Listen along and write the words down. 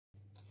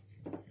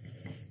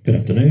Good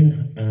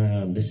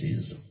afternoon. This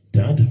is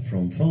Dad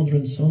from Father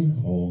and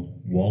Son, or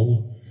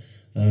Wall.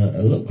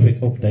 A little quick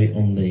update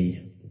on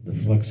the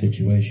flag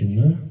situation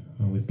there.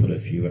 We've put a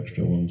few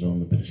extra ones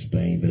on, a bit of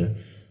Spain, a bit of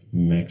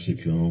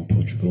Mexico,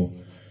 Portugal,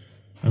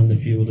 and a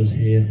few others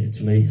here,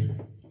 Italy,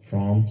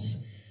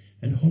 France,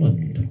 and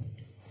Holland.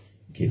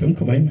 Keep them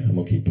coming, and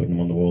we'll keep putting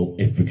them on the wall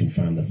if we can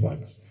find the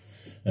flags.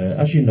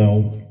 As you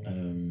know,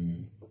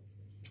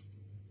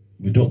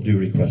 we don't do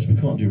requests. We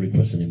can't do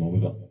requests anymore.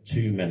 We've got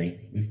too many.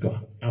 We've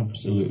got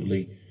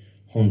absolutely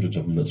hundreds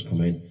of them that's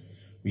come in.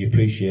 We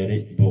appreciate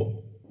it, but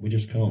we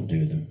just can't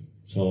do them.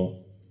 So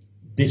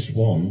this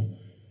one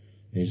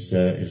is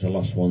the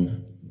last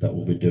one that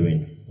we'll be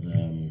doing.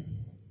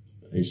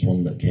 It's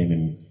one that came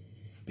in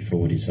before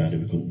we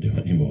decided we couldn't do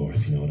it anymore,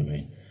 if you know what I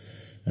mean.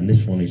 And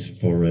this one is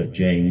for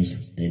James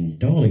in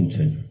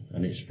Darlington,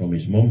 and it's from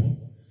his mum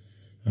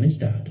and his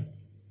dad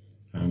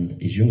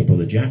and his younger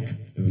brother Jack,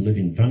 who live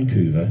in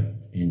Vancouver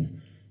in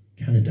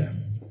Canada.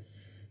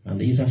 And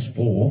he's asked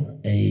for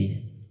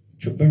a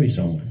Chuck Berry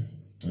song.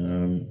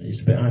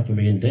 It's a bit high for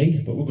me and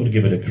D, but we're going to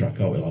give it a crack,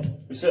 aren't we, lad?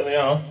 We certainly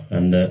are.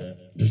 And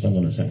just hang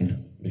on a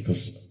second,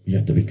 because you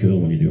have to be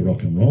cool when you do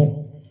rock and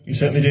roll. You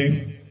certainly do.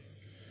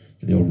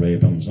 Get the old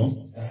Ray-Bans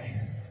on.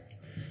 Aye.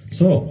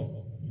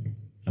 So,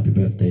 happy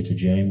birthday to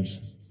James,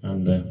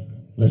 and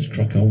let's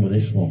crack on with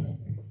this one.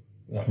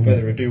 Without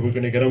further ado, we're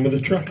going to get on with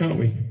the track, aren't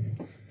we?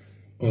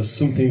 Or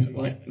something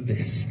like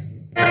this.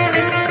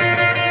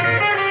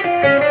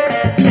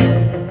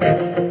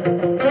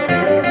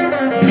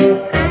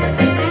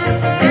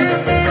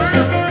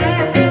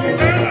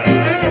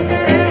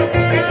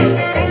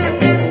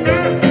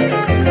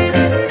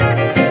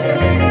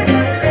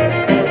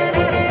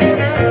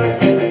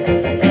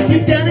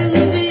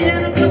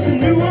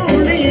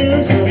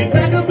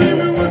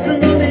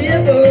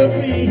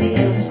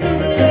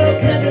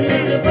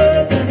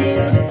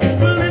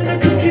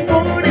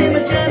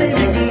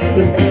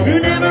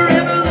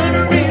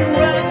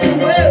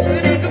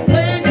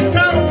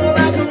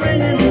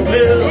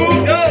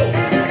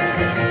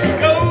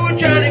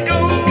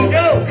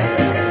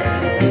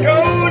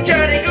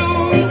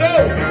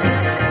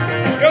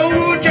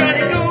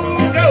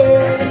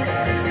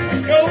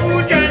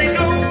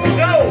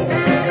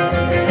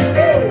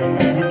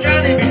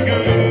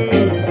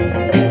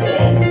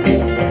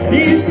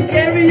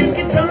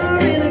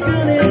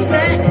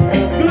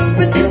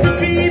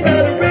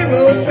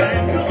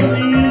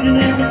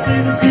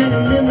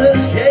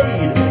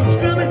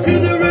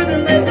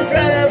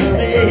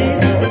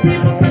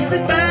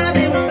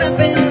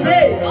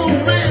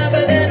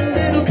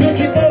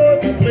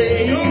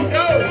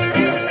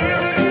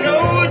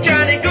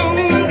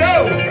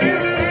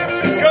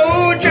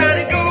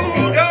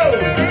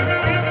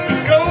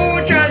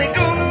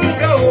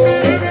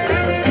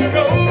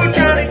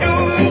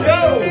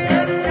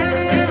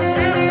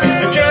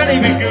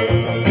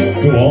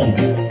 Go on,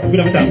 we're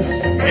gonna have a dance.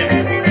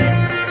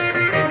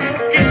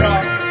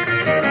 Guitar.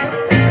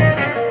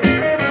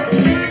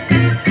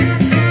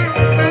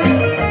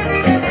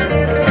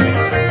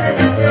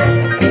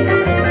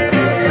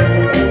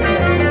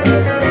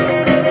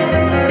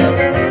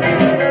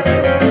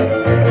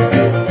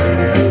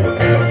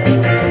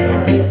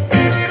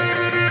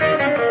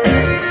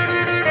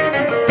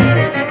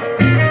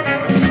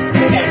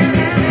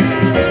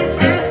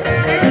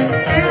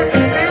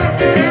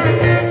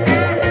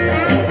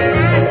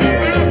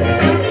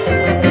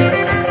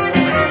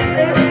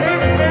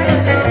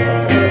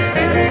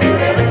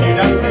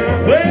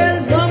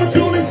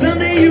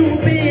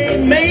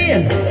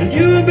 And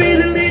you'll be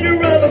the leader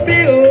of a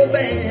big old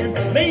band.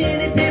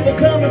 Many people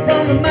coming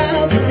from the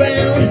miles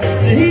around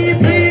to hear you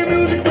play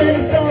music when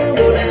the sun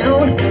go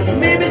down.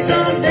 Maybe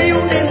someday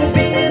you'll never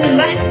be in the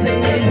light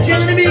saying,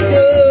 Johnny, be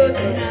good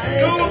tonight.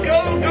 Go,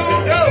 go,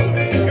 go, go.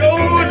 Go,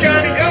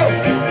 Johnny, go.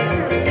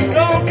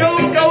 Go, go,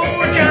 go,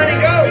 Johnny,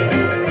 go.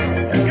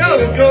 Go,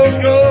 go,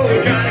 go,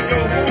 Johnny, go.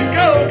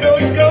 Go, go,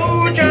 go,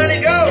 Johnny,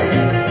 go.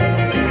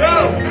 Go.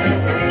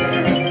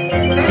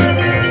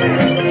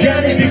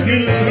 Johnny, be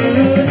good.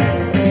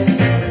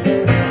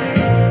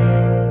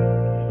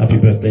 Happy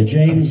birthday,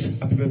 James.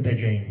 Happy birthday,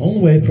 James. All the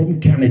way from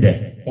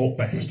Canada All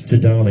best. to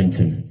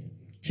Darlington.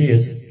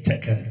 Cheers.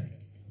 Take care.